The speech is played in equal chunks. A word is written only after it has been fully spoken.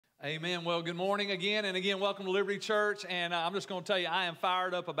Amen. Well, good morning again, and again, welcome to Liberty Church. And I'm just going to tell you, I am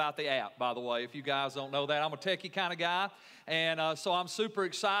fired up about the app, by the way, if you guys don't know that. I'm a techie kind of guy, and so I'm super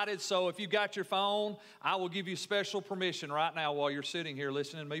excited. So if you've got your phone, I will give you special permission right now while you're sitting here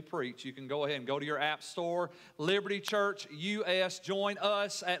listening to me preach. You can go ahead and go to your app store, Liberty Church US. Join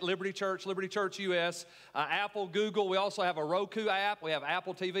us at Liberty Church US. Apple, Google. We also have a Roku app. We have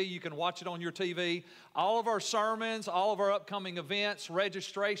Apple TV. You can watch it on your TV. All of our sermons, all of our upcoming events,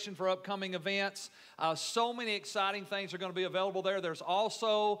 registration for upcoming events. So many exciting things are going to be available there. There's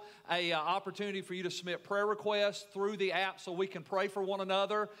also an opportunity for you to submit prayer requests through the app so we can pray for one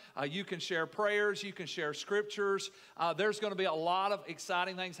another. You can share prayers. You can share scriptures. There's going to be a lot of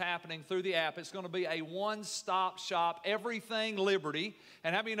exciting things happening through the app. It's going to be a one-stop shop, everything Liberty.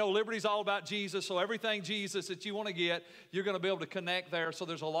 And how many know Liberty's all about Jesus? So everything Jesus that you want to get, you're going to be able to connect there. So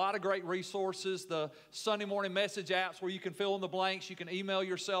there's a lot of great resources. The Sunday morning message apps where you can fill in the blanks. You can email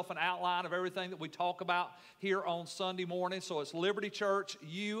yourself an outline of everything that we talk about here on Sunday morning. So it's Liberty Church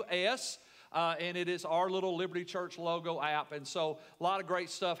US. And it is our little Liberty Church logo app. And so a lot of great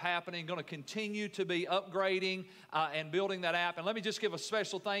stuff happening. Going to continue to be upgrading and building that app. And let me just give a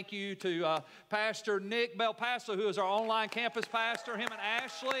special thank you to Pastor Nick Belpasso, who is our online campus pastor, him and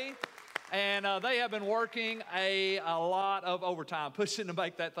Ashley. And they have been working a lot of overtime, pushing to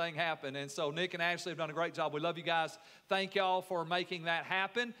make that thing happen. And so Nick and Ashley have done a great job. We love you guys. Thank y'all for making that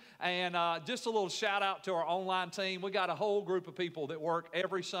happen. And just a little shout out to our online team. We got a whole group of people that work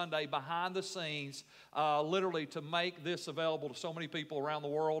every Sunday behind the scenes, literally to make this available to so many people around the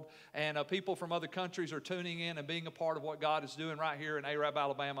world. And people from other countries are tuning in and being a part of what God is doing right here in Arab,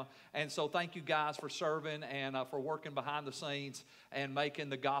 Alabama. And so thank you guys for serving and for working behind the scenes and making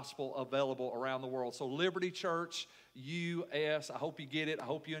the gospel available around the world. So Liberty Church US, I hope you get it. I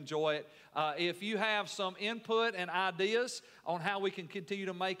hope you enjoy it. If you have some input and ideas on how we can continue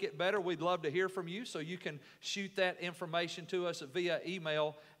to make it better, we'd love to hear from you. So you can shoot that information to us via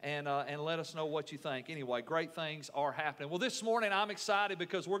email and let us know what you think. Anyway, great things are happening. Well, this morning I'm excited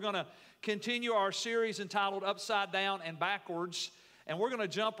because we're going to continue our series entitled Upside Down and Backwards. And we're going to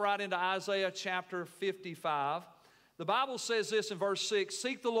jump right into Isaiah chapter 55. The Bible says this in verse 6,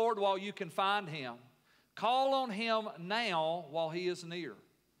 "Seek the Lord while you can find Him. Call on Him now while He is near.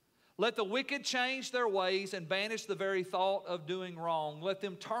 Let the wicked change their ways and banish the very thought of doing wrong. Let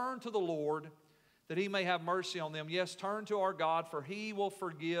them turn to the Lord that He may have mercy on them. Yes, turn to our God, for He will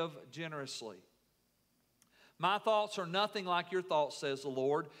forgive generously. My thoughts are nothing like your thoughts, says the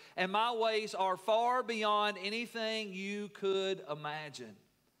Lord, and my ways are far beyond anything you could imagine.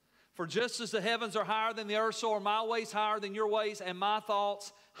 For just as the heavens are higher than the earth, so are my ways higher than your ways, and my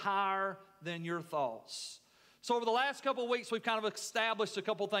thoughts higher than your thoughts." So over the last couple of weeks, we've kind of established a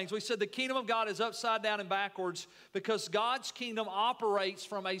couple of things. We said the kingdom of God is upside down and backwards because God's kingdom operates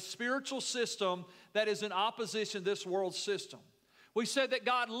from a spiritual system that is in opposition to this world's system. We said that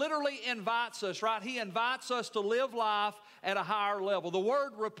God literally invites us, right? He invites us to live life at a higher level. The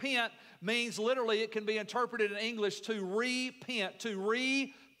word repent means literally, it can be interpreted in English to repent, to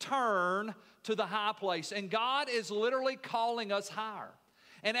return to the high place. And God is literally calling us higher.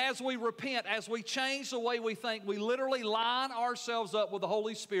 And as we repent, as we change the way we think, we literally line ourselves up with the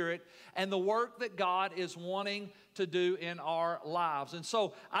Holy Spirit and the work that God is wanting to do in our lives. And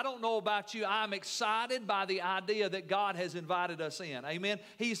so I don't know about you, I'm excited by the idea that God has invited us in. Amen.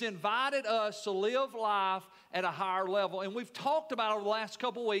 He's invited us to live life at a higher level. And we've talked about over the last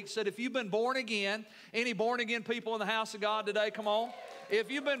couple of weeks that if you've been born again, any born again people in the house of God today, come on. If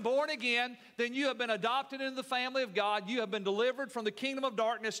you've been born again, then you have been adopted into the family of God. You have been delivered from the kingdom of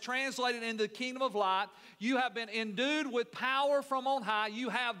darkness, translated into the kingdom of light. You have been endued with power from on high. You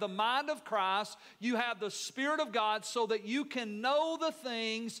have the mind of Christ. You have the Spirit of God so that you can know the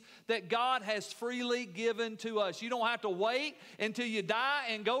things that God has freely given to us. You don't have to wait until you die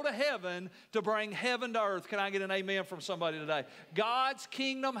and go to heaven to bring heaven to earth. Can I get an amen from somebody today? God's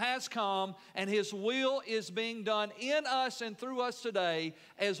kingdom has come and His will is being done in us and through us today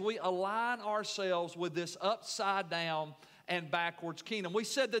as we align ourselves with this upside down and backwards kingdom. We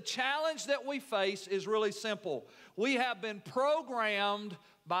said the challenge that we face is really simple. We have been programmed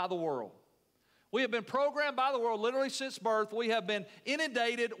by the world. We have been programmed by the world literally since birth. We have been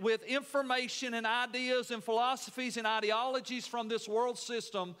inundated with information and ideas and philosophies and ideologies from this world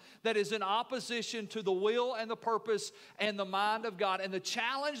system that is in opposition to the will and the purpose and the mind of God. And the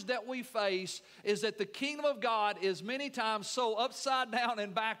challenge that we face is that the kingdom of God is many times so upside down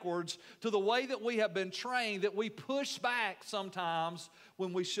and backwards to the way that we have been trained that we push back sometimes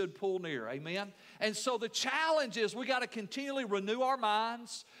when we should pull near. Amen? And so the challenge is we got to continually renew our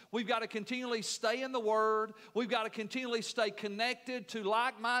minds. We've got to continually stay in the Word. We've got to continually stay connected to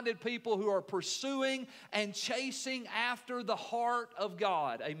like-minded people who are pursuing and chasing after the heart of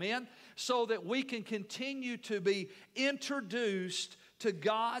God. Amen? So that we can continue to be introduced to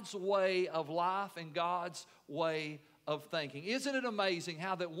God's way of life and God's way of thinking. Isn't it amazing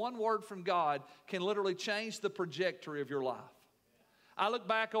how that one word from God can literally change the trajectory of your life? I look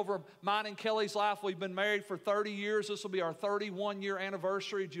back over mine and Kelly's life. We've been married for 30 years. This will be our 31-year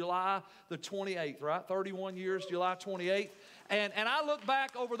anniversary, July the 28th, right? 31 years, July 28th. And I look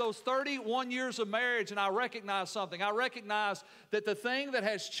back over those 31 years of marriage and I recognize something. I recognize that the thing that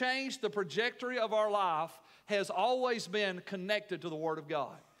has changed the trajectory of our life has always been connected to the Word of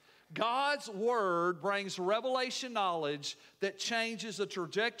God. God's Word brings revelation knowledge that changes the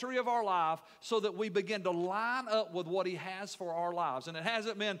trajectory of our life so that we begin to line up with what He has for our lives. And it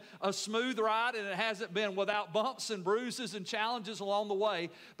hasn't been a smooth ride, and it hasn't been without bumps and bruises and challenges along the way.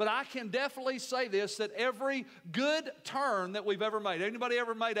 But I can definitely say this, that every good turn that we've ever made, anybody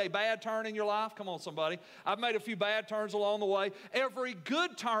ever made a bad turn in your life? Come on, somebody. I've made a few bad turns along the way. Every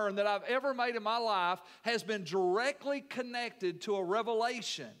good turn that I've ever made in my life has been directly connected to a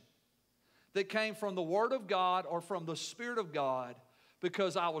revelation that came from the Word of God or from the Spirit of God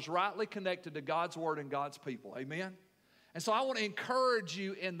because I was rightly connected to God's Word and God's people. Amen? And so I want to encourage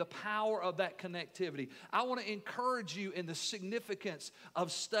you in the power of that connectivity. I want to encourage you in the significance of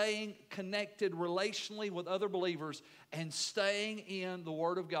staying connected relationally with other believers and staying in the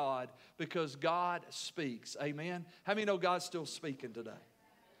Word of God because God speaks. Amen? How many know God's still speaking today?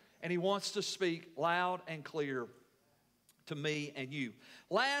 And He wants to speak loud and clear to me and you.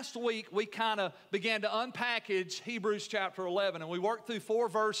 Last week, we kind of began to unpackage Hebrews chapter 11, and we worked through 4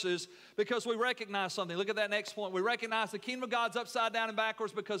 verses because we recognize something. Look at that next point. We recognize the kingdom of God's upside down and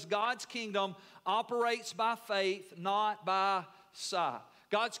backwards because God's kingdom operates by faith, not by sight.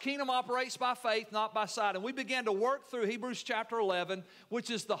 God's kingdom operates by faith, not by sight. And we began to work through Hebrews chapter 11, which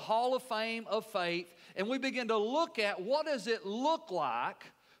is the hall of fame of faith, and we began to look at what does it look like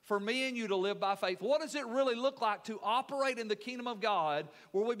for me and you to live by faith. What does it really look like to operate in the kingdom of God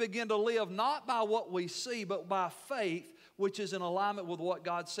where we begin to live not by what we see, but by faith, which is in alignment with what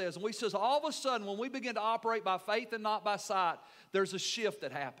God says. And we says all of a sudden when we begin to operate by faith and not by sight, there's a shift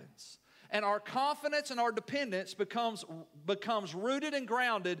that happens. And our confidence and our dependence becomes rooted and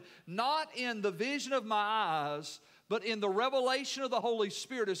grounded not in the vision of my eyes, but in the revelation of the Holy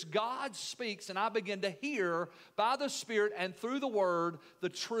Spirit as God speaks and I begin to hear by the Spirit and through the Word the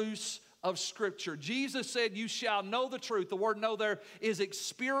truths of Scripture. Jesus said, you shall know the truth. The word know there is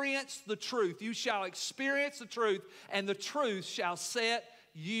experience the truth. You shall experience the truth, and the truth shall set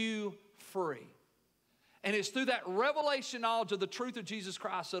you free. And it's through that revelation knowledge of the truth of Jesus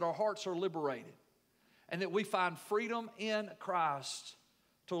Christ that our hearts are liberated and that we find freedom in Christ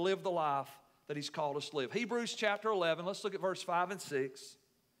to live the life that He's called us to live. Hebrews chapter 11, let's look at verse 5 and 6.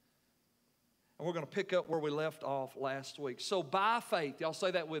 And we're going to pick up where we left off last week. So by faith, y'all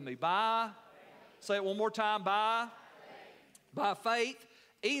say that with me. Say it one more time. By faith,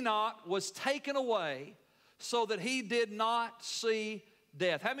 Enoch was taken away so that he did not see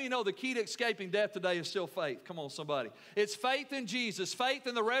death. How many of you know the key to escaping death today is still faith? Come on, somebody. It's faith in Jesus, faith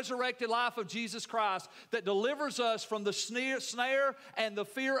in the resurrected life of Jesus Christ that delivers us from the snare and the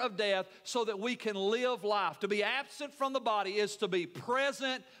fear of death so that we can live life. To be absent from the body is to be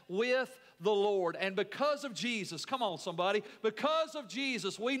present with the Lord. And because of Jesus, come on, somebody, because of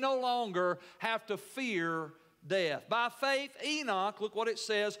Jesus, we no longer have to fear death. By faith, Enoch, look what it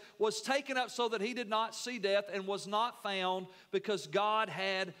says, was taken up so that he did not see death and was not found because God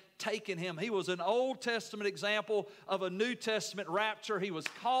had taken him. He was an Old Testament example of a New Testament rapture. He was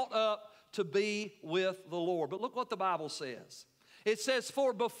caught up to be with the Lord. But look what the Bible says. It says,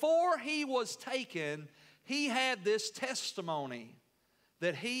 for before he was taken, he had this testimony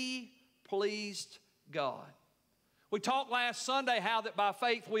that he pleased God. We talked last Sunday how that by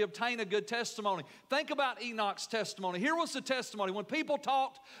faith we obtain a good testimony. Think about Enoch's testimony. Here was the testimony. When people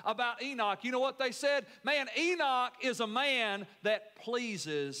talked about Enoch, you know what they said? Man, Enoch is a man that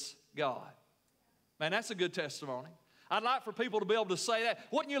pleases God. Man, that's a good testimony. I'd like for people to be able to say that.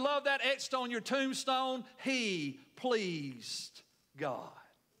 Wouldn't you love that etched on your tombstone? He pleased God.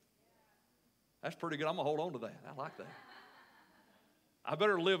 That's pretty good. I'm going to hold on to that. I like that. I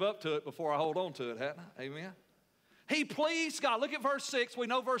better live up to it before I hold on to it, hadn't I? Amen. He pleased God. Look at verse 6. We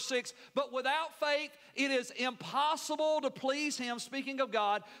know verse 6. But without faith, it is impossible to please Him, speaking of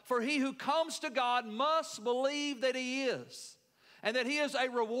God, for he who comes to God must believe that He is, and that He is a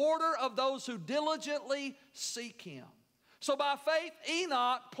rewarder of those who diligently seek Him. So by faith,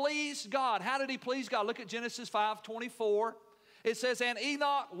 Enoch pleased God. How did he please God? Look at Genesis 5:24. It says, and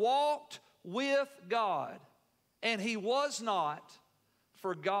Enoch walked with God, and he was not,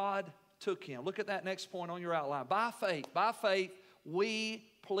 for God took him. Look at that next point on your outline. By faith, we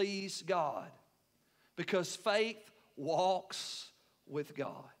please God, because faith walks with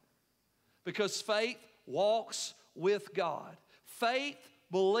God. Because faith walks with God. Faith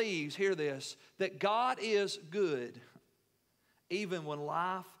believes, hear this, that God is good even when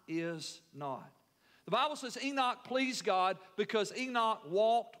life is not. The Bible says Enoch pleased God because Enoch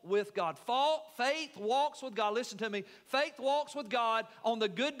walked with God. Faith walks with God. Listen to me. Faith walks with God on the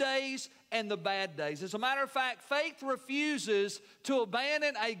good days and the bad days. As a matter of fact, faith refuses to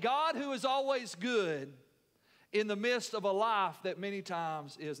abandon a God who is always good in the midst of a life that many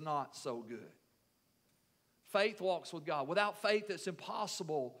times is not so good. Faith walks with God. Without faith, it's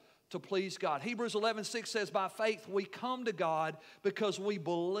impossible to please God. Hebrews 11:6 says, by faith we come to God because we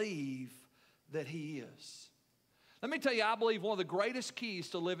believe that He is. Let me tell you, I believe one of the greatest keys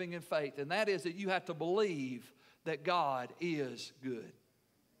to living in faith, and that is that you have to believe that God is good.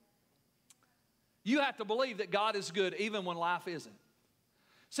 You have to believe that God is good even when life isn't.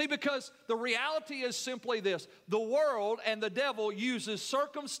 See, because the reality is simply this. The world and the devil uses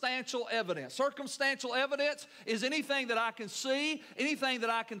circumstantial evidence. Circumstantial evidence is anything that I can see, anything that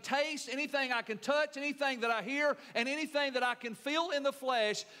I can taste, anything I can touch, anything that I hear, and anything that I can feel in the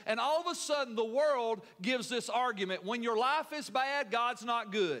flesh. And all of a sudden, the world gives this argument. When your life is bad, God's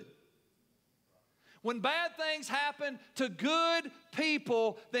not good. When bad things happen to good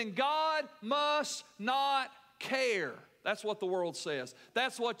people, then God must not care. That's what the world says.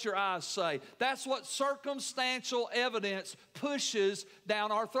 That's what your eyes say. That's what circumstantial evidence pushes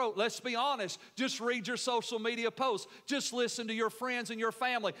down our throat. Let's be honest. Just read your social media posts. Just listen to your friends and your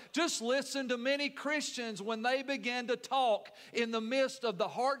family. Just listen to many Christians when they begin to talk in the midst of the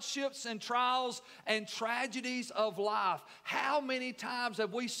hardships and trials and tragedies of life. How many times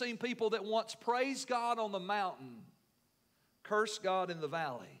have we seen people that once praised God on the mountain curse God in the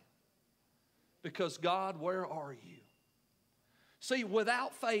valley? Because God, where are you? See,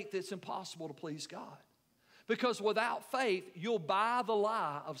 without faith, it's impossible to please God. Because without faith, you'll buy the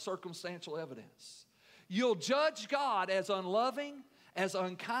lie of circumstantial evidence. You'll judge God as unloving, as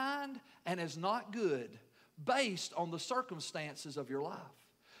unkind, and as not good based on the circumstances of your life.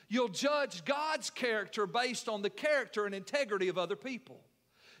 You'll judge God's character based on the character and integrity of other people.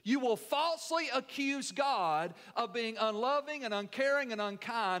 You will falsely accuse God of being unloving and uncaring and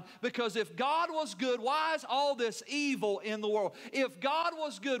unkind, because if God was good, why is all this evil in the world? If God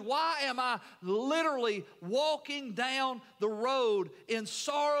was good, why am I literally walking down the road in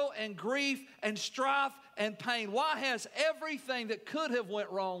sorrow and grief and strife and pain? Why has everything that could have went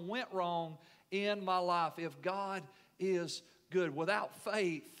wrong in my life? If God is good, without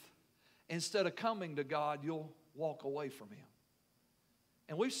faith, instead of coming to God, you'll walk away from Him.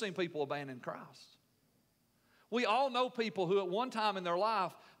 And we've seen people abandon Christ. We all know people who at one time in their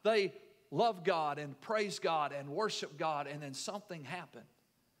life, they loved God and praised God and worshiped God, and then something happened.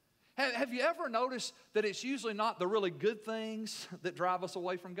 Have you ever noticed that it's usually not the really good things that drive us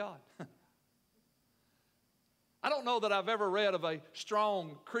away from God? I don't know that I've ever read of a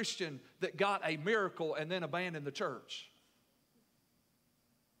strong Christian that got a miracle and then abandoned the church.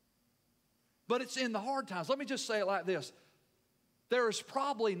 But it's in the hard times. Let me just say it like this. There is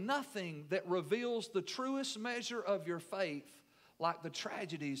probably nothing that reveals the truest measure of your faith like the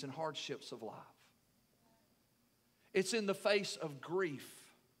tragedies and hardships of life. It's in the face of grief.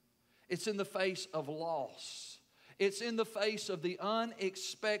 It's in the face of loss. It's in the face of the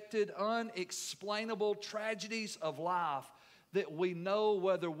unexpected, unexplainable tragedies of life that we know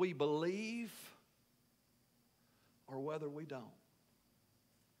whether we believe or whether we don't.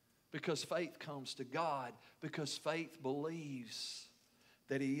 Because faith comes to God, because faith believes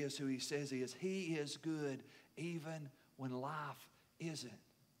that He is who He says He is. He is good even when life isn't.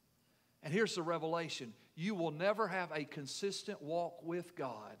 And here's the revelation. You will never have a consistent walk with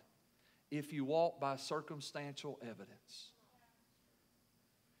God if you walk by circumstantial evidence.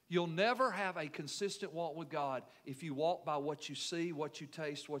 You'll never have a consistent walk with God if you walk by what you see, what you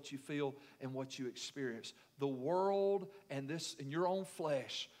taste, what you feel, and what you experience. The world and your own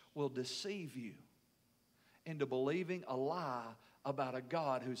flesh will deceive you into believing a lie about a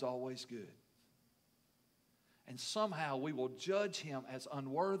God who's always good. And somehow we will judge Him as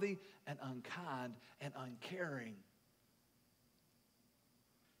unworthy and unkind and uncaring.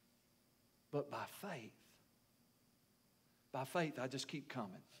 But by faith, I just keep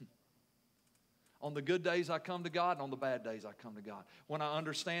coming. On the good days, I come to God, and on the bad days, I come to God. When I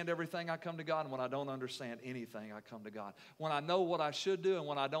understand everything, I come to God, and when I don't understand anything, I come to God. When I know what I should do, and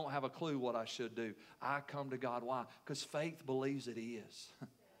when I don't have a clue what I should do, I come to God. Why? Because faith believes that He is.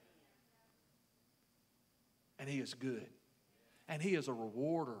 And He is good. And He is a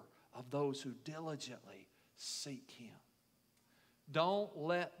rewarder of those who diligently seek Him. Don't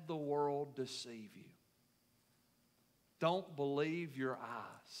let the world deceive you. Don't believe your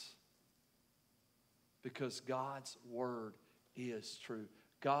eyes. Because God's Word is true.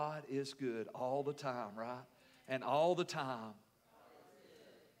 God is good all the time, right? And all the time.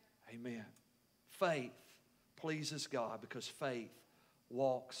 Amen. Faith pleases God because faith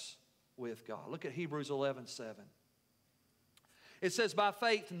walks with God. Look at Hebrews 11:7. It says, by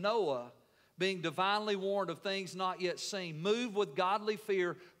faith Noah, being divinely warned of things not yet seen, moved with godly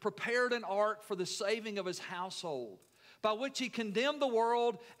fear, prepared an ark for the saving of his household, by which he condemned the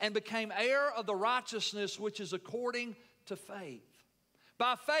world and became heir of the righteousness which is according to faith.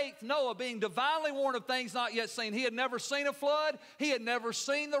 By faith, Noah, being divinely warned of things not yet seen, he had never seen a flood, he had never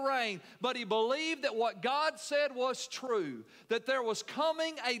seen the rain, but he believed that what God said was true, that there was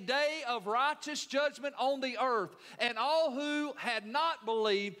coming a day of righteous judgment on the earth, and all who had not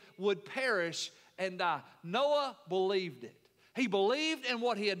believed would perish and die. Noah believed it. He believed in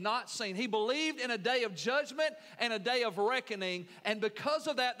what he had not seen. He believed in a day of judgment and a day of reckoning. And because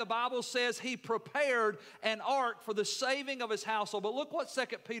of that, the Bible says he prepared an ark for the saving of his household. But look what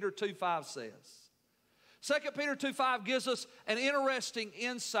 2 Peter 2:5 says. 2 Peter 2:5 gives us an interesting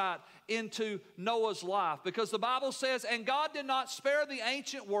insight into Noah's life. Because the Bible says, and God did not spare the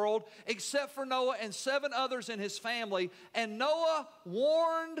ancient world except for Noah and 7 others in his family. And Noah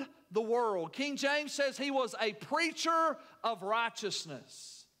warned the world. King James says he was a preacher of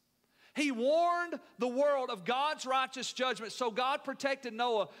righteousness. He warned the world of God's righteous judgment. So God protected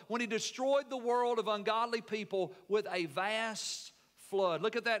Noah when he destroyed the world of ungodly people with a vast flood.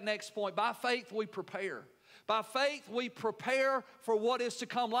 Look at that next point. By faith we prepare. By faith, we prepare for what is to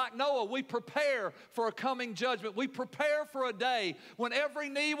come. Like Noah, we prepare for a coming judgment. We prepare for a day when every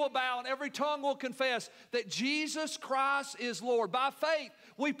knee will bow and every tongue will confess that Jesus Christ is Lord. By faith,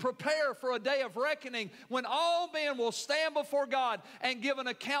 we prepare for a day of reckoning when all men will stand before God and give an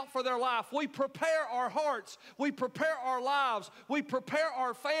account for their life. We prepare our hearts. We prepare our lives. We prepare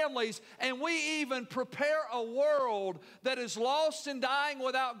our families. And we even prepare a world that is lost and dying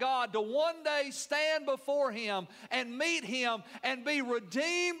without God to one day stand before Him and meet Him and be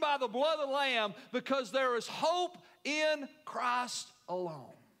redeemed by the blood of the Lamb, because there is hope in Christ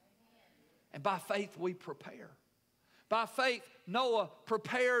alone. And by faith we prepare. By faith, Noah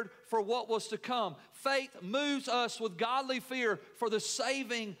prepared for what was to come. Faith moves us with godly fear for the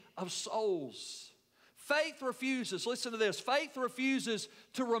saving of souls. Faith refuses, listen to this, faith refuses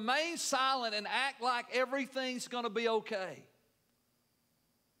to remain silent and act like everything's going to be okay.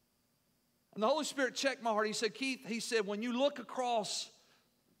 And the Holy Spirit checked my heart. He said, Keith, he said, when you look across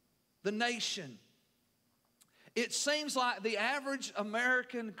the nation, it seems like the average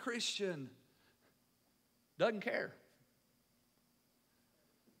American Christian doesn't care.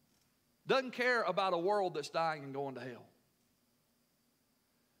 Doesn't care about a world that's dying and going to hell.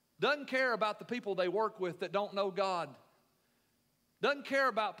 Doesn't care about the people they work with that don't know God. Doesn't care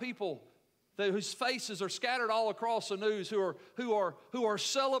about people whose faces are scattered all across the news who are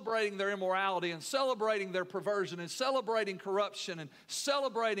celebrating their immorality and celebrating their perversion and celebrating corruption and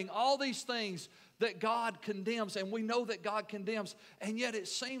celebrating all these things that God condemns. And we know that God condemns. And yet it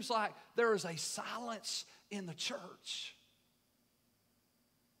seems like there is a silence in the church.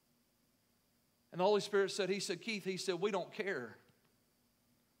 And the Holy Spirit said, he said, Keith, he said, we don't care.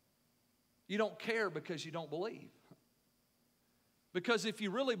 You don't care because you don't believe. Because if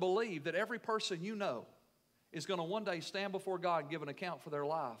you really believe that every person you know is going to one day stand before God and give an account for their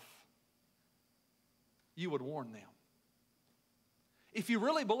life, you would warn them. If you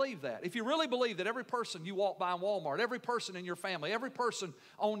really believe that, if you really believe that every person you walk by in Walmart, every person in your family, every person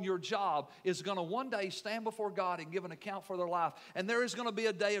on your job is going to one day stand before God and give an account for their life, and there is going to be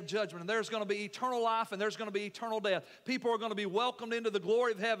a day of judgment, and there's going to be eternal life, and there's going to be eternal death. People are going to be welcomed into the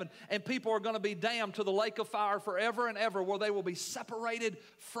glory of heaven, and people are going to be damned to the lake of fire forever and ever, where they will be separated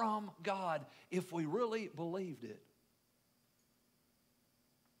from God. If we really believed it,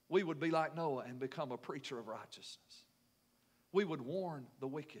 we would be like Noah and become a preacher of righteousness. We would warn the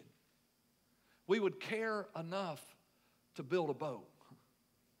wicked. We would care enough to build a boat.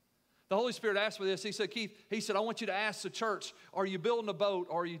 The Holy Spirit asked me this. He said, Keith, he said, I want you to ask the church, are you building a boat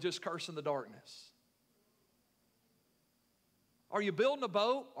or are you just cursing the darkness? Are you building a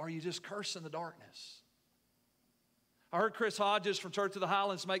boat or are you just cursing the darkness? I heard Chris Hodges from Church of the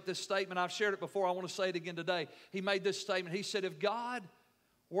Highlands make this statement. I've shared it before. I want to say it again today. He made this statement. He said, if God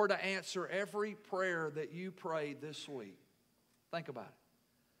were to answer every prayer that you prayed this week, think about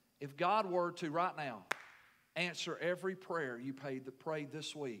it. If God were to right now answer every prayer you prayed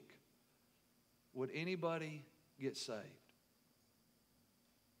this week, would anybody get saved?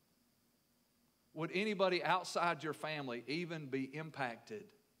 Would anybody outside your family even be impacted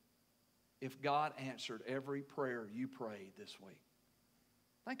if God answered every prayer you prayed this week?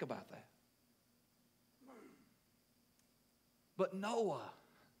 Think about that. But Noah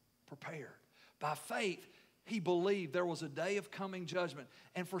prepared. By faith, he believed there was a day of coming judgment.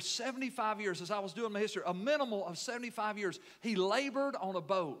 And for 75 years, as I was doing my history, a minimal of 75 years, he labored on a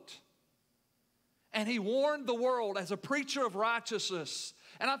boat. And he warned the world as a preacher of righteousness.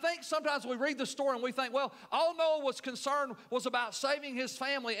 And I think sometimes we read the story and we think, well, all Noah was concerned was about saving his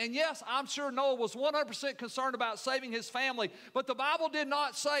family. And yes, I'm sure Noah was 100% concerned about saving his family. But the Bible did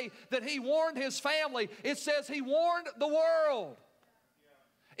not say that he warned his family. It says he warned the world.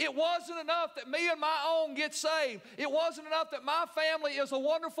 It wasn't enough that me and my own get saved. It wasn't enough that my family is a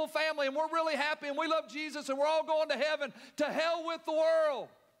wonderful family and we're really happy and we love Jesus and we're all going to heaven. To hell with the world.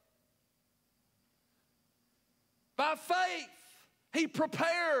 By faith, he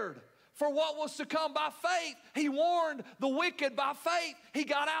prepared for what was to come. By faith, he warned the wicked. By faith, he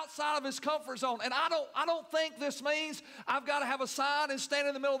got outside of his comfort zone. And I don't think this means I've got to have a sign and stand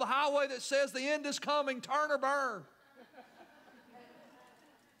in the middle of the highway that says the end is coming, turn or burn.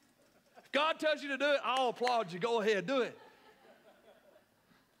 If God tells you to do it, I'll applaud you. Go ahead, do it.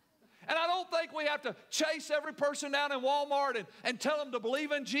 And I don't think we have to chase every person down in Walmart and tell them to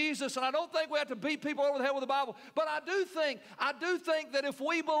believe in Jesus. And I don't think we have to beat people over the head with the Bible. But I do think that if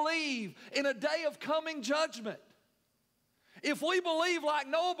we believe in a day of coming judgment, if we believe like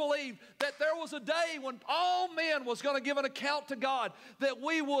Noah believed that there was a day when all men was going to give an account to God, that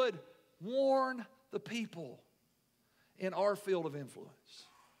we would warn the people in our field of influence.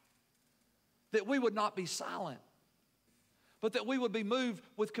 That we would not be silent, but that we would be moved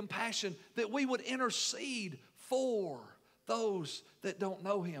with compassion, that we would intercede for those that don't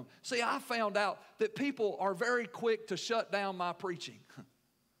know Him. See, I found out that people are very quick to shut down my preaching,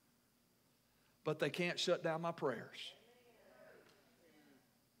 but they can't shut down my prayers.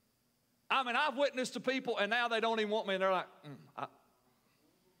 I mean, I've witnessed to people and now they don't even want me and they're like,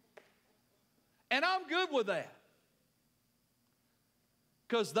 and I'm good with that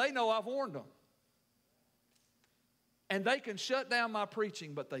because they know I've warned them. And they can shut down my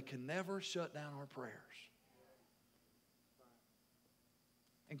preaching, but they can never shut down our prayers.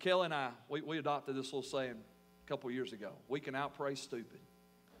 And Kelly and I, we adopted this little saying a couple years ago. We can outpray stupid.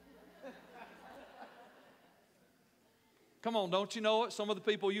 Come on, don't you know it? Some of the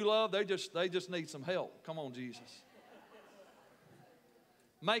people you love, they just need some help. Come on, Jesus.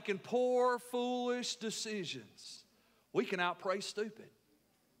 Making poor, foolish decisions. We can outpray stupid.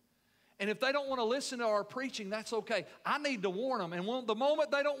 And if they don't want to listen to our preaching, that's okay. I need to warn them. And the moment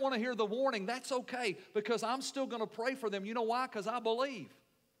they don't want to hear the warning, that's okay. Because I'm still going to pray for them. You know why? Because I believe.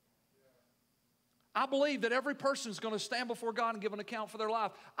 I believe that every person is going to stand before God and give an account for their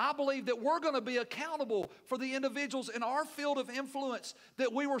life. I believe that we're going to be accountable for the individuals in our field of influence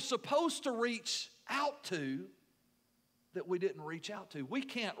that we were supposed to reach out to, that we didn't reach out to. We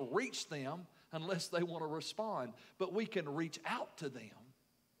can't reach them unless they want to respond. But we can reach out to them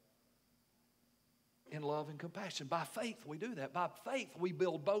in love and compassion. By faith, we do that. By faith, we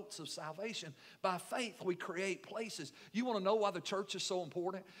build boats of salvation. By faith, we create places. You want to know why the church is so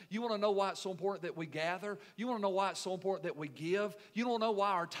important? You want to know why it's so important that we gather? You want to know why it's so important that we give? You want to know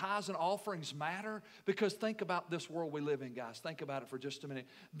why our tithes and offerings matter? Because think about this world we live in, guys. Think about it for just a minute.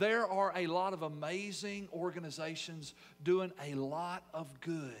 There are a lot of amazing organizations doing a lot of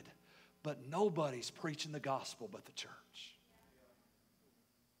good, but nobody's preaching the gospel but the church.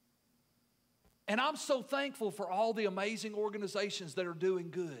 And I'm so thankful for all the amazing organizations that are doing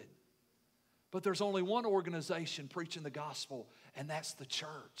good. But there's only one organization preaching the gospel, and that's the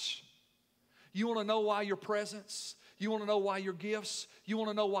church. You want to know why your presence? You want to know why your gifts? You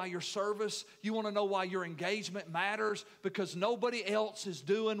want to know why your service? You want to know why your engagement matters? Because nobody else is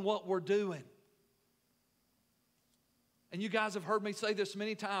doing what we're doing. And you guys have heard me say this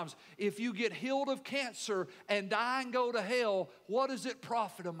many times. If you get healed of cancer and die and go to hell, what does it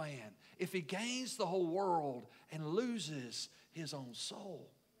profit a man if he gains the whole world and loses his own soul?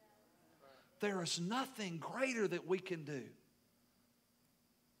 There is nothing greater that we can do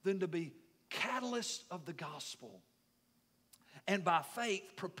than to be catalysts of the gospel and by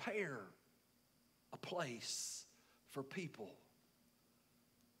faith prepare a place for people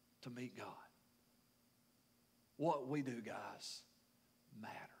to meet God. what we do, guys,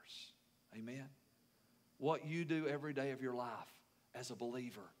 matters. Amen? What you do every day of your life as a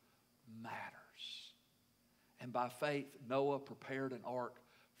believer matters. And by faith, Noah prepared an ark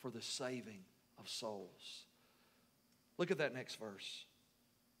for the saving of souls. Look at that next verse.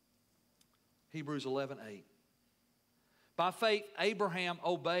 Hebrews 11:8. By faith, Abraham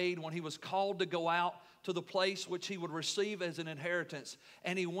obeyed when he was called to go out to the place which he would receive as an inheritance.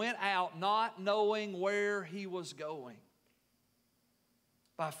 And he went out not knowing where he was going.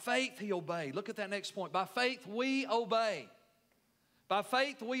 By faith, he obeyed. Look at that next point. By faith, we obey. By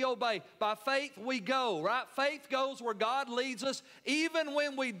faith, we obey. By faith, we go, right? Faith goes where God leads us, even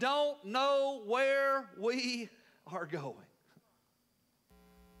when we don't know where we are going.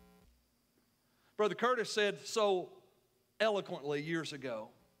 Brother Curtis said so eloquently years ago.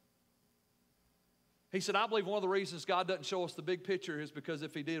 He said, I believe one of the reasons God doesn't show us the big picture is because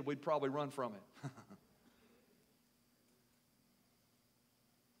if He did, we'd probably run from it.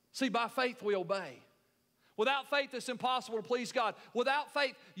 See, by faith, we obey. Without faith, it's impossible to please God. Without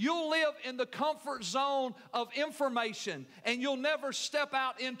faith, you'll live in the comfort zone of information, and you'll never step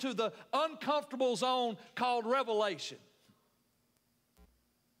out into the uncomfortable zone called revelation.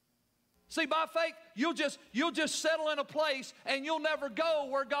 See, by faith, you'll just settle in a place, and you'll never go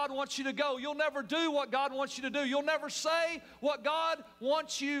where God wants you to go. You'll never do what God wants you to do. You'll never say what God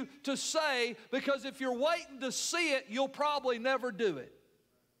wants you to say, because if you're waiting to see it, you'll probably never do it.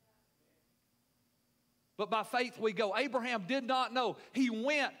 But by faith we go. Abraham did not know. He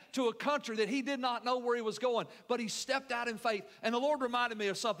went to a country that he did not know where he was going, but he stepped out in faith. And the Lord reminded me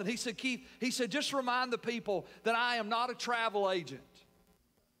of something. He said, Keith, he said, just remind the people that I am not a travel agent.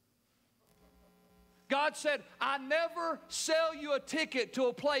 God said, I never sell you a ticket to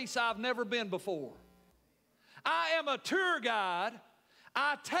a place I've never been before. I am a tour guide.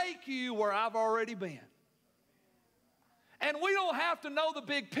 I take you where I've already been. And we don't have to know the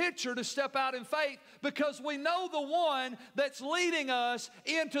big picture to step out in faith, because we know the one that's leading us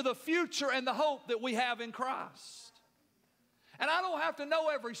into the future and the hope that we have in Christ. And I don't have to know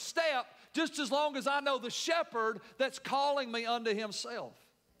every step, just as long as I know the shepherd that's calling me unto Himself.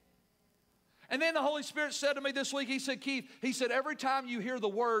 And then the Holy Spirit said to me this week, He said, Keith, He said, every time you hear the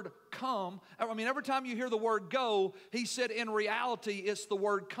word come, every time you hear the word go, He said, in reality, it's the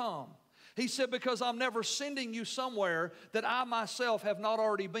word come. He said, because I'm never sending you somewhere that I myself have not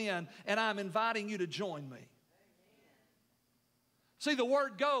already been, and I'm inviting you to join me. Amen. See, the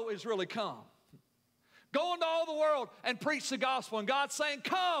word go is really come. Go into all the world and preach the gospel. And God's saying,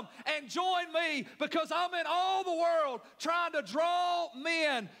 come and join me, because I'm in all the world trying to draw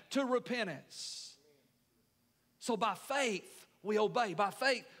men to repentance. So by faith, we obey. By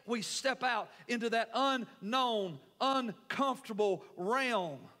faith, we step out into that unknown, uncomfortable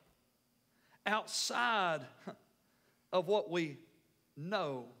realm, outside of what we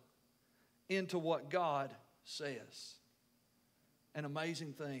know, into what God says. And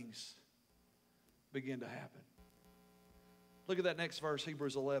amazing things begin to happen. Look at that next verse,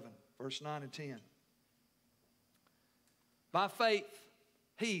 Hebrews 11, verse 9 and 10. By faith,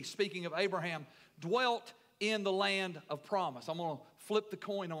 he, speaking of Abraham, dwelt in the land of promise. I'm going to flip the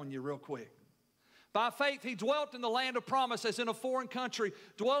coin on you real quick. By faith, he dwelt in the land of promise as in a foreign country,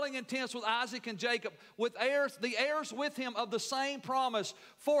 dwelling in tents with Isaac and Jacob, with the heirs with him of the same promise.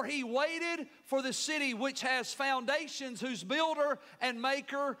 For he waited for the city which has foundations, whose builder and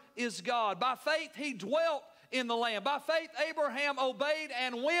maker is God. By faith, he dwelt in the land. By faith, Abraham obeyed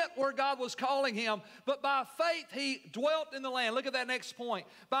and went where God was calling him. But by faith, he dwelt in the land. Look at that next point.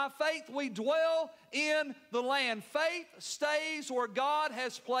 By faith, we dwell in the land. Faith stays where God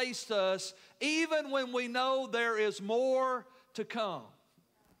has placed us, even when we know there is more to come.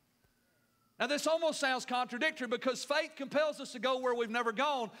 Now, this almost sounds contradictory, because faith compels us to go where we've never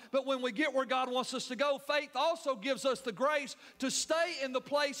gone. But when we get where God wants us to go, faith also gives us the grace to stay in the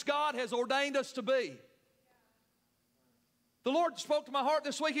place God has ordained us to be. The Lord spoke to my heart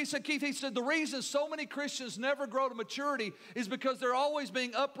this week. He said, Keith, He said, the reason so many Christians never grow to maturity is because they're always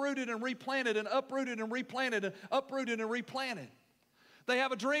being uprooted and replanted, and uprooted and replanted, and uprooted and replanted. They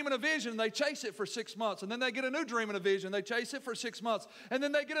have a dream and a vision, and they chase it for 6 months. And then they get a new dream and a vision, they chase it for 6 months. And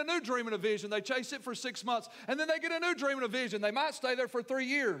then they get a new dream and a vision, they chase it for 6 months. And then they get a new dream and a vision. They might stay there for 3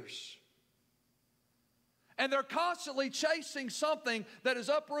 years. And they're constantly chasing something that is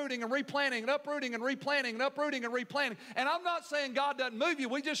uprooting and replanting and uprooting and replanting and uprooting and replanting. And I'm not saying God doesn't move you.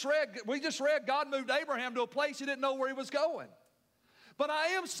 We just read God moved Abraham to a place he didn't know where he was going. But I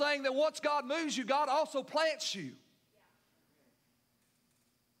am saying that once God moves you, God also plants you.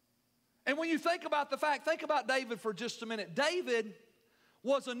 And when you think about the fact, think about David for just a minute. David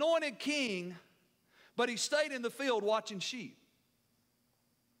was anointed king but he stayed in the field watching sheep.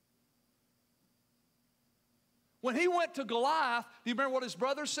 When he went to Goliath, do you remember what his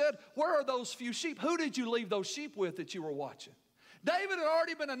brother said? Where are those few sheep? Who did you leave those sheep with that you were watching? David had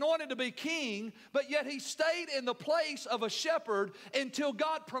already been anointed to be king, but yet he stayed in the place of a shepherd until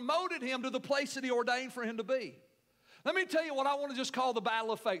God promoted him to the place that he ordained for him to be. Let me tell you what I want to just call the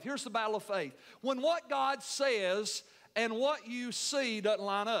battle of faith. Here's the battle of faith. When what God says and what you see doesn't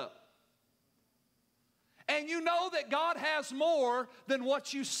line up. And you know that God has more than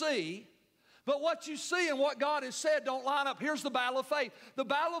what you see, but what you see and what God has said don't line up. Here's the battle of faith. The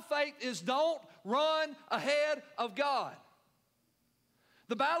battle of faith is don't run ahead of God.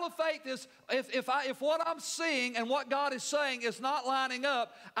 The battle of faith is if what I'm seeing and what God is saying is not lining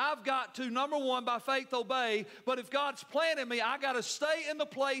up, I've got to, number one, by faith obey. But if God's planted me, I got to stay in the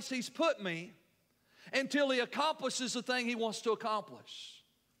place He's put me until He accomplishes the thing He wants to accomplish.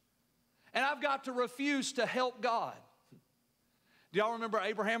 And I've got to refuse to help God. Do y'all remember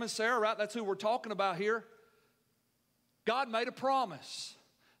Abraham and Sarah, right? That's who we're talking about here. God made a promise.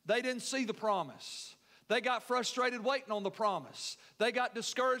 They didn't see the promise. They got frustrated waiting on the promise. They got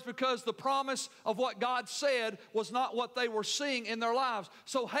discouraged because the promise of what God said was not what they were seeing in their lives.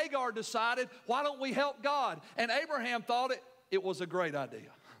 So Hagar decided, why don't we help God? And Abraham thought it was a great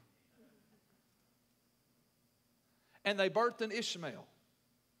idea. And they birthed an Ishmael,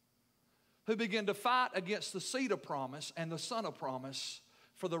 who began to fight against the seed of promise and the son of promise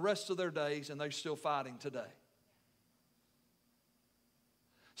for the rest of their days, and they're still fighting today.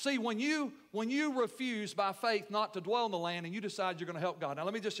 See, when you refuse by faith not to dwell in the land and you decide you're going to help God. Now,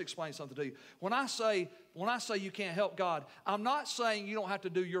 let me just explain something to you. When I say you can't help God, I'm not saying you don't have to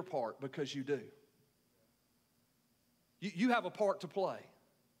do your part, because you do. You have a part to play.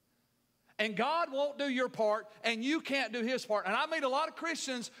 And God won't do your part, and you can't do His part. And I meet a lot of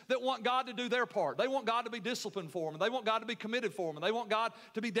Christians that want God to do their part. They want God to be disciplined for them. And they want God to be committed for them. And they want God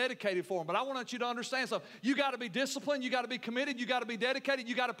to be dedicated for them. But I want you to understand something. You got to be disciplined. You got to be committed. You got to be dedicated.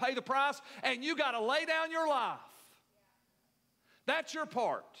 You got to pay the price. And you got to lay down your life. That's your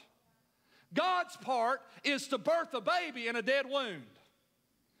part. God's part is to birth a baby in a dead wound.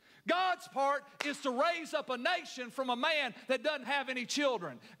 God's part is to raise up a nation from a man that doesn't have any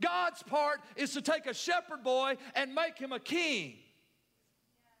children. God's part is to take a shepherd boy and make him a king.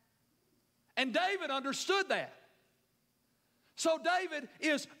 And David understood that. So David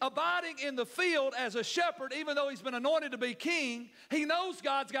is abiding in the field as a shepherd, even though he's been anointed to be king. He knows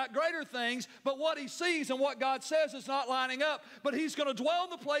God's got greater things, but what he sees and what God says is not lining up. But he's going to dwell in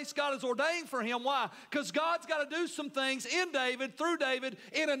the place God has ordained for him. Why? Because God's got to do some things in David, through David,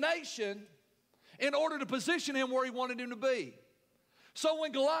 in a nation, in order to position him where He wanted him to be. So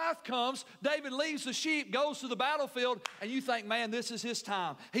when Goliath comes, David leaves the sheep, goes to the battlefield, and you think, man, this is his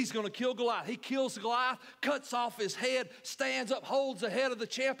time. He's going to kill Goliath. He kills Goliath, cuts off his head, stands up, holds the head of the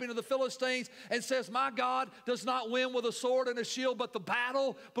champion of the Philistines, and says, my God does not win with a sword and a shield, but the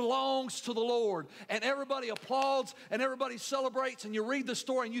battle belongs to the Lord. And everybody applauds, and everybody celebrates, and you read the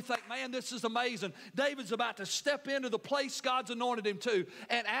story, and you think, man, this is amazing. David's about to step into the place God's anointed him to,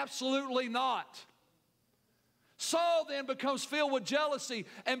 and absolutely not. Saul then becomes filled with jealousy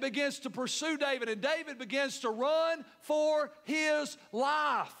and begins to pursue David. And David begins to run for his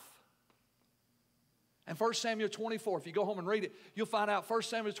life. And 1 Samuel 24, if you go home and read it, you'll find out 1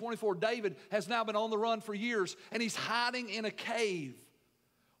 Samuel 24, David has now been on the run for years. And he's hiding in a cave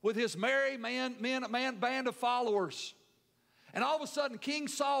with his merry band of followers. And all of a sudden, King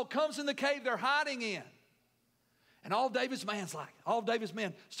Saul comes in the cave they're hiding in. And all David's men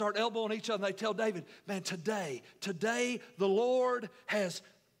start elbowing each other, and they tell David, man, today the Lord has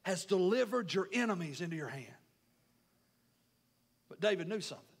delivered your enemies into your hand. But David knew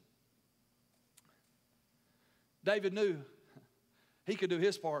something. David knew he could do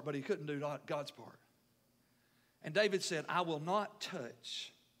his part, but he couldn't do God's part. And David said, I will not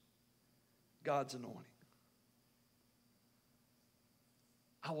touch God's anointing.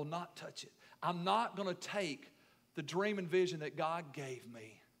 I will not touch it. I'm not going to take the dream and vision that God gave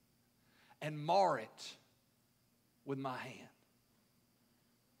me and mar it with my hand.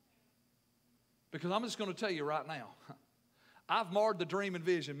 Because I'm just going to tell you right now, I've marred the dream and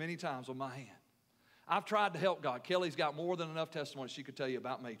vision many times with my hand. I've tried to help God. Kelly's got more than enough testimony she could tell you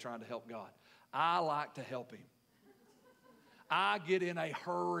about me trying to help God. I like to help Him. I get in a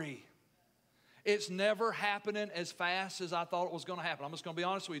hurry. It's never happening as fast as I thought it was going to happen. I'm just going to be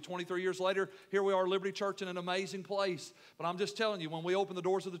honest with you. 23 years later, here we are, Liberty Church, in an amazing place. But I'm just telling you, when we open the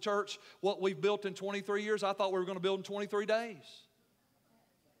doors of the church, what we've built in 23 years, I thought we were going to build in 23 days.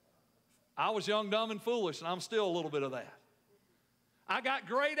 I was young, dumb, and foolish, and I'm still a little bit of that. I got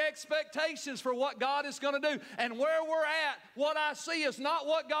great expectations for what God is going to do. And where we're at, what I see is not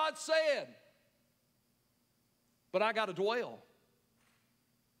what God said. But I got to dwell.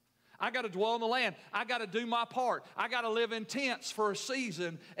 I got to dwell in the land. I got to do my part. I got to live in tents for a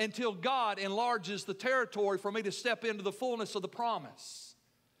season until God enlarges the territory for me to step into the fullness of the promise.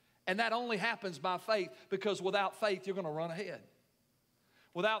 And that only happens by faith, because without faith, you're going to run ahead.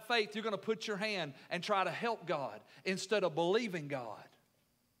 Without faith, you're going to put your hand and try to help God instead of believing God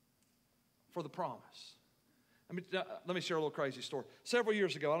for the promise. Let me share a little crazy story. Several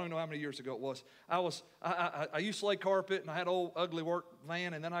years ago, I don't know how many years ago it was, I used to lay carpet, and I had an old ugly work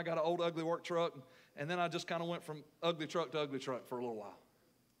van, and then I got an old ugly work truck, and then I just kind of went from ugly truck to ugly truck for a little while.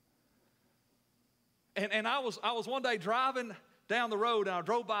 And I was one day driving down the road, and I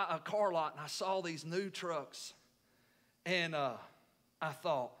drove by a car lot, and I saw these new trucks. And I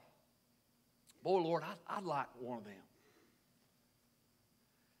thought, boy, Lord, I'd like one of them.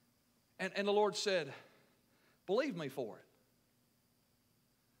 And the Lord said, believe me for it.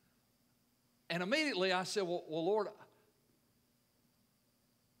 And immediately I said, well, Lord,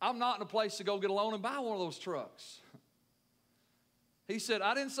 I'm not in a place to go get a loan and buy one of those trucks. He said,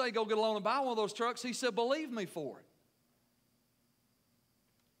 I didn't say go get a loan and buy one of those trucks. He said, believe me for it.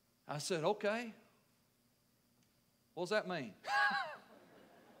 I said, okay. What does that mean?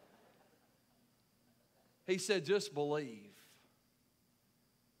 He said, just believe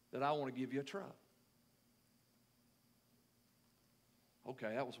that I want to give you a truck.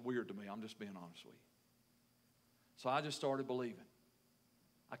 Okay, that was weird to me. I'm just being honest with you. So I just started believing.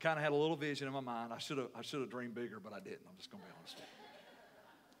 I kind of had a little vision in my mind. I should have dreamed bigger, but I didn't. I'm just going to be honest with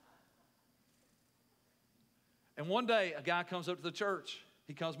you. And one day, a guy comes up to the church.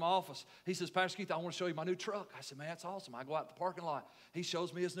 He comes to my office. He says, Pastor Keith, I want to show you my new truck. I said, man, that's awesome. I go out to the parking lot. He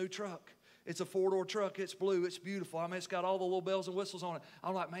shows me his new truck. It's a 4-door truck. It's blue. It's beautiful. I mean, it's got all the little bells and whistles on it.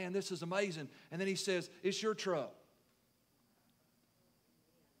 I'm like, man, this is amazing. And then he says, it's your truck.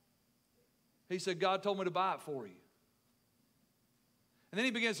 He said, God told me to buy it for you. And then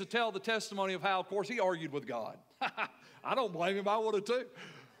he begins to tell the testimony of how, of course, he argued with God. I don't blame him. I would have too.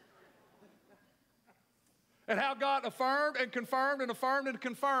 And how God affirmed and confirmed and affirmed and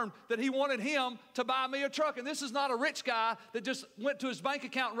confirmed that he wanted him to buy me a truck. And this is not a rich guy that just went to his bank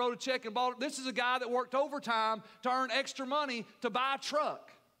account and wrote a check and bought it. This is a guy that worked overtime to earn extra money to buy a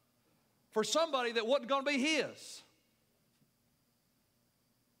truck for somebody that wasn't going to be his.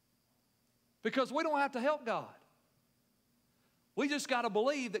 Because we don't have to help God. We just got to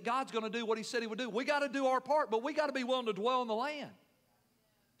believe that God's going to do what he said he would do. We got to do our part, but we got to be willing to dwell in the land.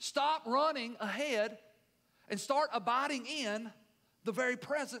 Stop running ahead and start abiding in the very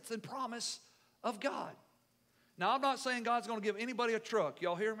presence and promise of God. Now, I'm not saying God's going to give anybody a truck.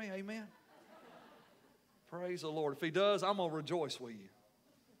 Y'all hear me? Amen? Praise the Lord. If he does, I'm going to rejoice with you.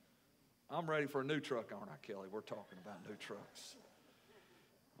 I'm ready for a new truck, aren't I, Kelly? We're talking about new trucks.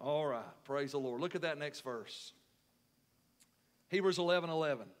 All right. Praise the Lord. Look at that next verse. Hebrews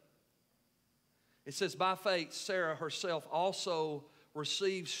 11:11. It says, by faith, Sarah herself also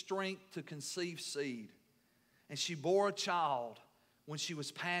received strength to conceive seed. And she bore a child when she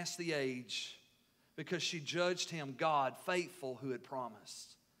was past the age, because she judged him, God, faithful, who had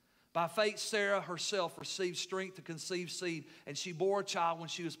promised. By faith, Sarah herself received strength to conceive seed, and she bore a child when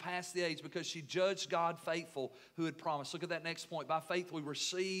she was past the age, because she judged God, faithful, who had promised. Look at that next point. By faith, we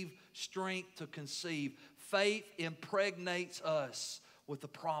receive strength to conceive. Faith impregnates us with the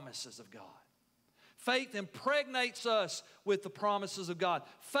promises of God. Faith impregnates us with the promises of God.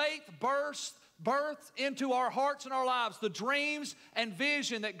 Faith births into our hearts and our lives the dreams and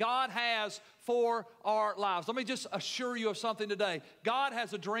vision that God has for our lives. Let me just assure you of something today. God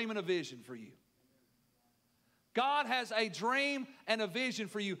has a dream and a vision for you. God has a dream and a vision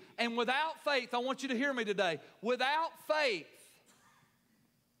for you. And without faith, I want you to hear me today. Without faith,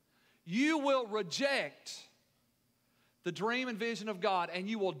 you will reject the dream and vision of God, and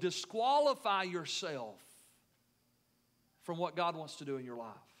you will disqualify yourself from what God wants to do in your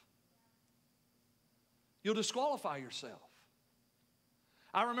life. You'll disqualify yourself.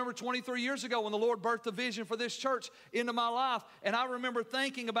 I remember 23 years ago when the Lord birthed the vision for this church into my life, and I remember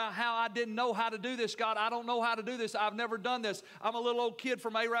thinking about how I didn't know how to do this. God, I don't know how to do this. I've never done this. I'm a little old kid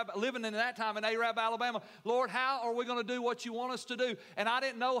from Arab, living in that time in Arab, Alabama. Lord, how are we going to do what you want us to do? And I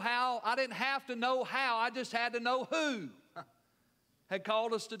didn't know how. I didn't have to know how. I just had to know who had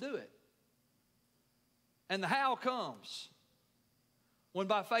called us to do it. And the how comes when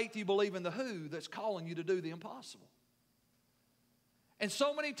by faith you believe in the who that's calling you to do the impossible. And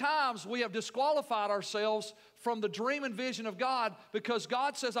so many times we have disqualified ourselves from the dream and vision of God because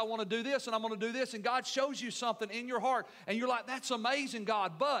God says, I want to do this and I'm going to do this. And God shows you something in your heart. And you're like, that's amazing,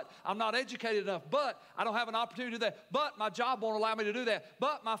 God. But I'm not educated enough. But I don't have an opportunity to do that. But my job won't allow me to do that.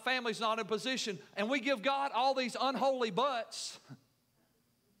 But my family's not in a position. And we give God all these unholy buts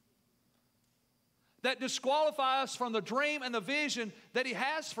that disqualify us from the dream and the vision that He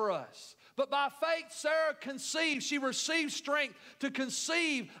has for us. But by faith, Sarah conceived. She received strength to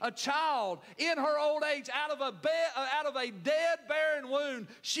conceive a child in her old age out of a dead, barren womb.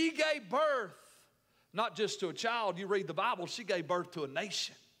 She gave birth, not just to a child. You read the Bible, she gave birth to a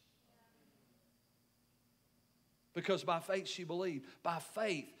nation. Because by faith she believed. By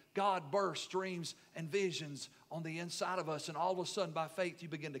faith, God bursts dreams and visions on the inside of us. And all of a sudden, by faith, you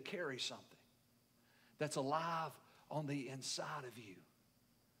begin to carry something that's alive on the inside of you.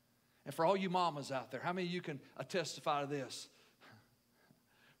 And for all you mamas out there, how many of you can testify to this?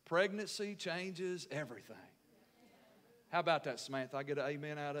 Pregnancy changes everything. How about that, Samantha? I get an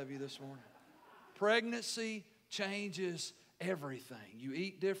amen out of you this morning. Pregnancy changes everything. You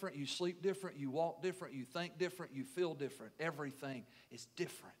eat different, you sleep different, you walk different, you think different, you feel different. Everything is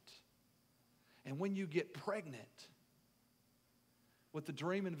different. And when you get pregnant with the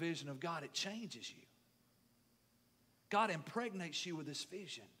dream and vision of God, it changes you. God impregnates you with this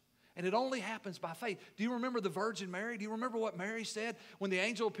vision. And it only happens by faith. Do you remember the Virgin Mary? Do you remember what Mary said when the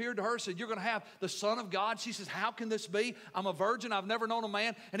angel appeared to her and said, you're going to have the Son of God? She says, how can this be? I'm a virgin. I've never known a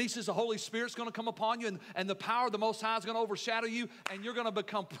man. And he says, the Holy Spirit's going to come upon you and the power of the Most High is going to overshadow you. And you're going to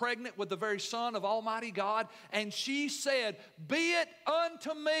become pregnant with the very Son of Almighty God. And she said, be it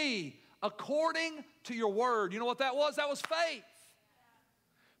unto me according to your word. You know what that was? That was faith.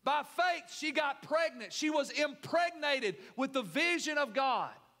 By faith, she got pregnant. She was impregnated with the vision of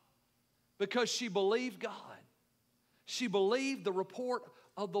God. Because she believed God. She believed the report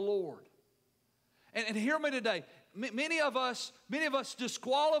of the Lord. And hear me today. Many of us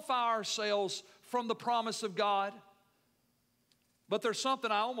disqualify ourselves from the promise of God. But there's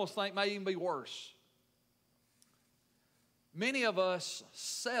something I almost think may even be worse. Many of us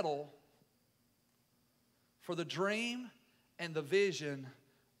settle for the dream and the vision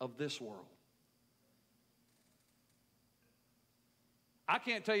of this world. I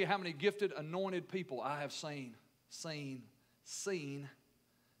can't tell you how many gifted, anointed people I have seen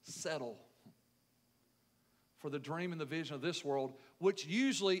settle for the dream and the vision of this world, which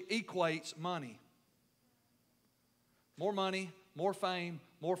usually equates money. More money, more fame,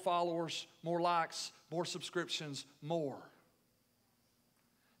 more followers, more likes, more subscriptions, more.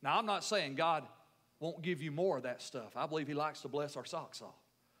 Now, I'm not saying God won't give you more of that stuff. I believe He likes to bless our socks off.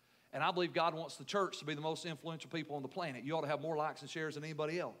 And I believe God wants the church to be the most influential people on the planet. You ought to have more likes and shares than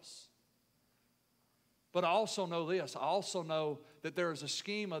anybody else. But I also know this. I also know that there is a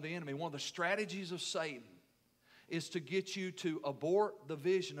scheme of the enemy. One of the strategies of Satan is to get you to abort the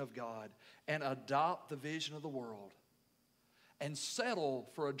vision of God and adopt the vision of the world. And settle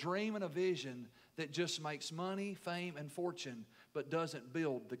for a dream and a vision that just makes money, fame, and fortune, but doesn't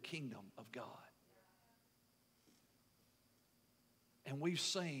build the kingdom of God. And we've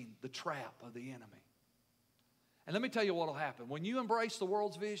seen the trap of the enemy. And let me tell you what will happen. When you embrace the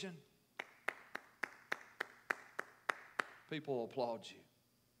world's vision, people will applaud you.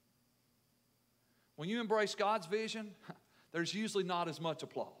 When you embrace God's vision, there's usually not as much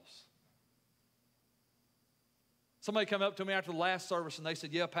applause. Somebody came up to me after the last service and they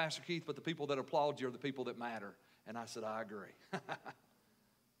said, yeah, Pastor Keith, but the people that applaud you are the people that matter. And I said, I agree.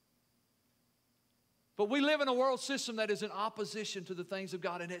 But we live in a world system that is in opposition to the things of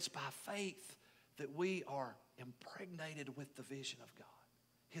God, and it's by faith that we are impregnated with the vision of God.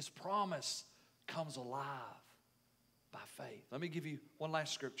 His promise comes alive by faith. Let me give you one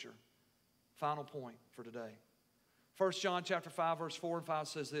last scripture. Final point for today. 1 John chapter 5, verse 4 and 5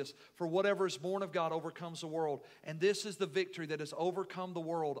 says this, for whatever is born of God overcomes the world, and this is the victory that has overcome the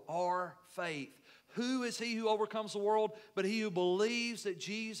world, our faith. Who is he who overcomes the world? But he who believes that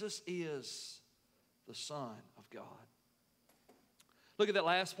Jesus is the Son of God. Look at that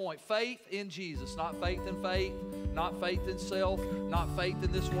last point. Faith in Jesus, not faith in faith, not faith in self, not faith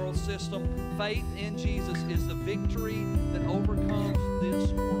in this world system. Faith in Jesus is the victory that overcomes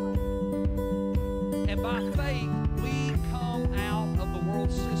this world. And by faith, we come out of the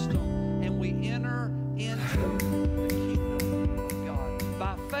world system and we enter into the kingdom of God.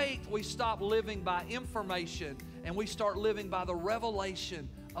 By faith, we stop living by information and we start living by the revelation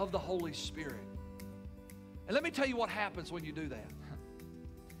of the Holy Spirit. And let me tell you what happens when you do that.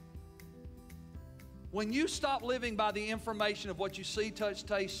 When you stop living by the information of what you see, touch,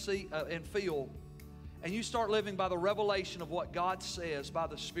 taste, see, and feel, and you start living by the revelation of what God says, by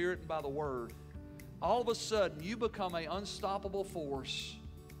the Spirit and by the Word, all of a sudden you become an unstoppable force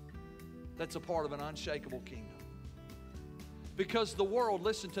that's a part of an unshakable kingdom. Because the world,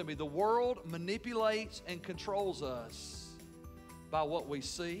 listen to me, the world manipulates and controls us by what we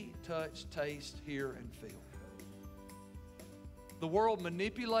see, touch, taste, hear, and feel. The world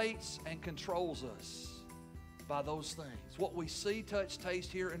manipulates and controls us by those things. What we see, touch,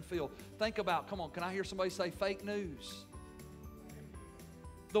 taste, hear, and feel. Think about, come on, can I hear somebody say fake news?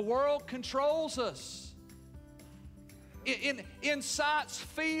 The world controls us. It incites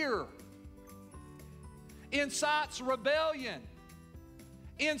fear, incites rebellion,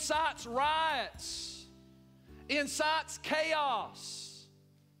 incites riots, incites chaos.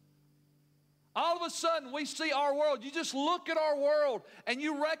 All of a sudden, we see our world. You just look at our world and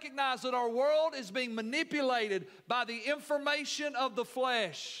you recognize that our world is being manipulated by the information of the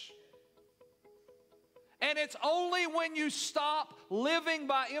flesh. And it's only when you stop living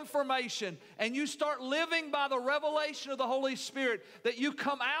by information and you start living by the revelation of the Holy Spirit that you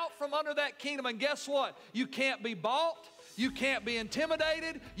come out from under that kingdom. And guess what? You can't be bought. You can't be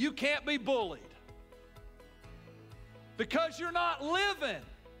intimidated. You can't be bullied. Because you're not living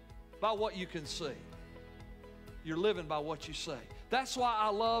by what you can see. You're living by what you say. That's why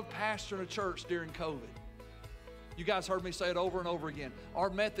I love pastoring a church during COVID. You guys heard me say it over and over again. Our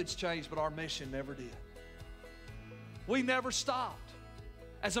methods changed, but our mission never did. We never stopped.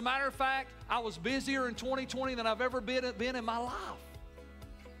 As a matter of fact, I was busier in 2020 than I've ever been in my life.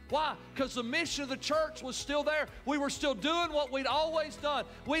 Why? Because the mission of the church was still there. We were still doing what we'd always done.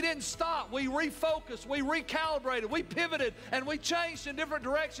 We didn't stop. We refocused. We recalibrated. We pivoted and we changed in different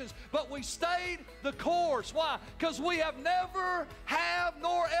directions. But we stayed the course. Why? Because we never have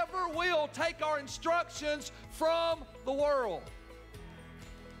nor ever will take our instructions from the world.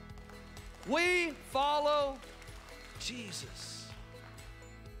 We follow Jesus.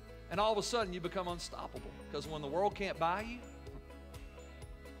 And all of a sudden you become unstoppable. Because when the world can't buy you,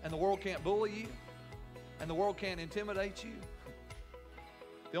 and the world can't bully you, and the world can't intimidate you,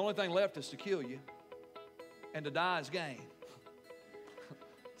 the only thing left is to kill you, and to die is gain.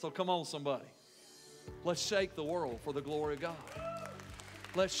 So come on, somebody. Let's shake the world for the glory of God.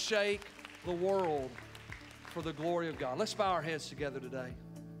 Let's shake the world for the glory of God. Let's bow our heads together today.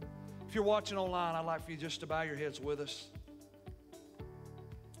 If you're watching online, I'd like for you just to bow your heads with us.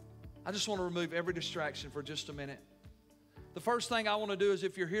 I just want to remove every distraction for just a minute. The first thing I want to do is,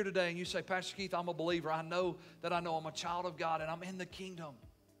 if you're here today and you say, Pastor Keith, I'm a believer. I know I'm a child of God and I'm in the kingdom.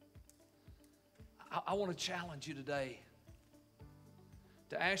 I want to challenge you today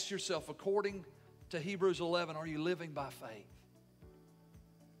to ask yourself, according to Hebrews 11, are you living by faith?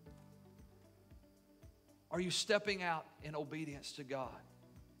 Are you stepping out in obedience to God?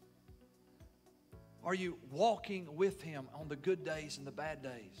 Are you walking with Him on the good days and the bad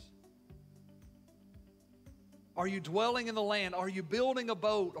days? Are you dwelling in the land? Are you building a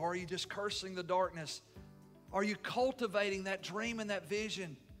boat? Or are you just cursing the darkness? Are you cultivating that dream and that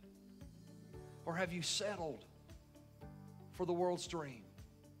vision? Or have you settled for the world's dream?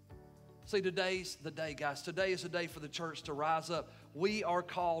 See, today's the day, guys. Today is the day for the church to rise up. We are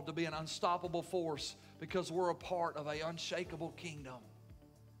called to be an unstoppable force because we're a part of an unshakable kingdom.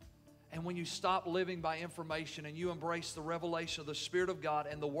 And when you stop living by information and you embrace the revelation of the Spirit of God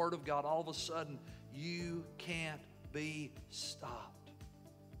and the Word of God, all of a sudden, you can't be stopped.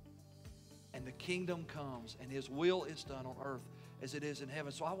 And the kingdom comes and His will is done on earth as it is in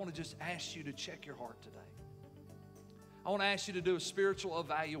heaven. So I want to just ask you to check your heart today. I want to ask you to do a spiritual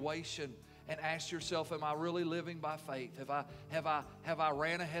evaluation and ask yourself, am I really living by faith? Have I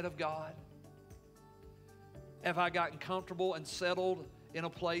ran ahead of God? Have I gotten comfortable and settled in a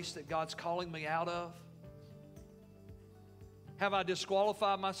place that God's calling me out of? Have I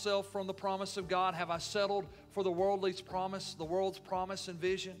disqualified myself from the promise of God? Have I settled for the world's promise and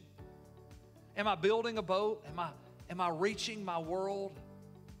vision? Am I building a boat? Am I reaching my world?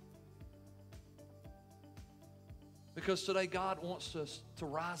 Because today God wants us to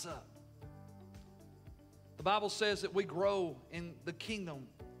rise up. The Bible says that we grow in the kingdom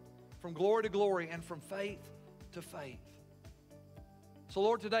from glory to glory and from faith to faith. So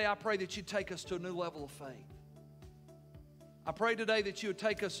Lord, today I pray that you take us to a new level of faith. I pray today that you would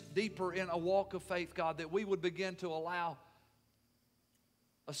take us deeper in a walk of faith, God, that we would begin to allow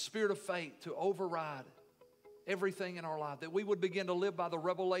a spirit of faith to override everything in our life, that we would begin to live by the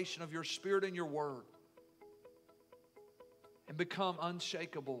revelation of your Spirit and your Word and become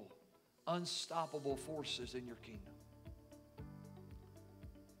unshakable, unstoppable forces in your kingdom.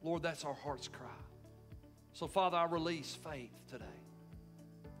 Lord, that's our heart's cry. So, Father, I release faith today.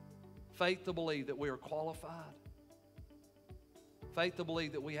 Faith to believe that we are qualified. Faith to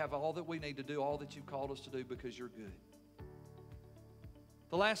believe that we have all that we need to do all that you've called us to do because you're good.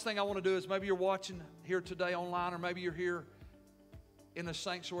 The last thing I want to do is maybe you're watching here today online, or maybe you're here in the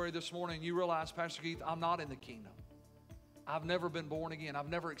sanctuary this morning and you realize, Pastor Keith, I'm not in the kingdom. I've never been born again. I've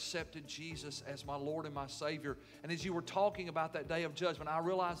never accepted Jesus as my Lord and my Savior. And as you were talking about that day of judgment, I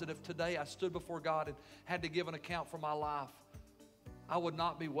realized that if today I stood before God and had to give an account for my life, I would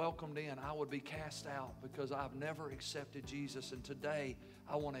not be welcomed in. I would be cast out because I've never accepted Jesus. And today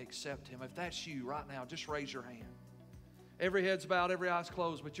I want to accept Him. If that's you right now, just raise your hand. Every head's bowed, every eye's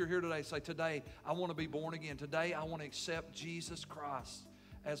closed, but you're here today. Say, today I want to be born again. Today I want to accept Jesus Christ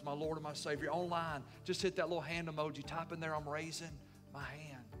as my Lord and my Savior. Online, just hit that little hand emoji. Type in there, I'm raising my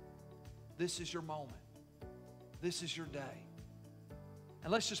hand. This is your moment. This is your day.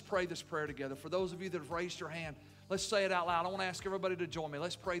 And let's just pray this prayer together. For those of you that have raised your hand, let's say it out loud. I want to ask everybody to join me.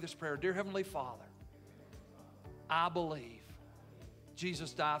 Let's pray this prayer. Dear Heavenly Father, I believe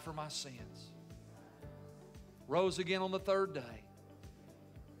Jesus died for my sins, rose again on the third day.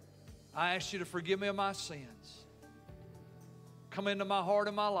 I ask you to forgive me of my sins. Come into my heart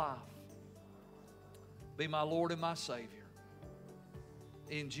and my life. Be my Lord and my Savior.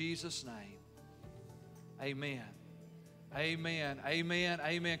 In Jesus' name, amen. Amen. Amen.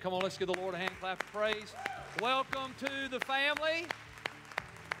 Amen. Come on, let's give the Lord a hand clap of praise. Welcome to the family.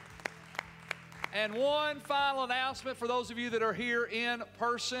 And one final announcement for those of you that are here in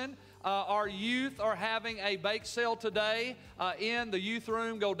person. Our youth are having a bake sale today in the youth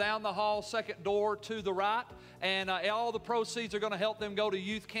room. Go down the hall, second door to the right. And all the proceeds are going to help them go to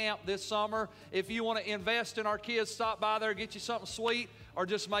youth camp this summer. If you want to invest in our kids, stop by there, get you something sweet, or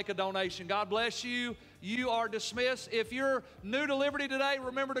just make a donation. God bless you. You are dismissed. If you're new to Liberty today,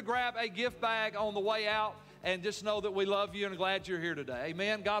 remember to grab a gift bag on the way out, and just know that we love you and glad you're here today.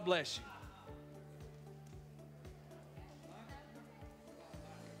 Amen. God bless you.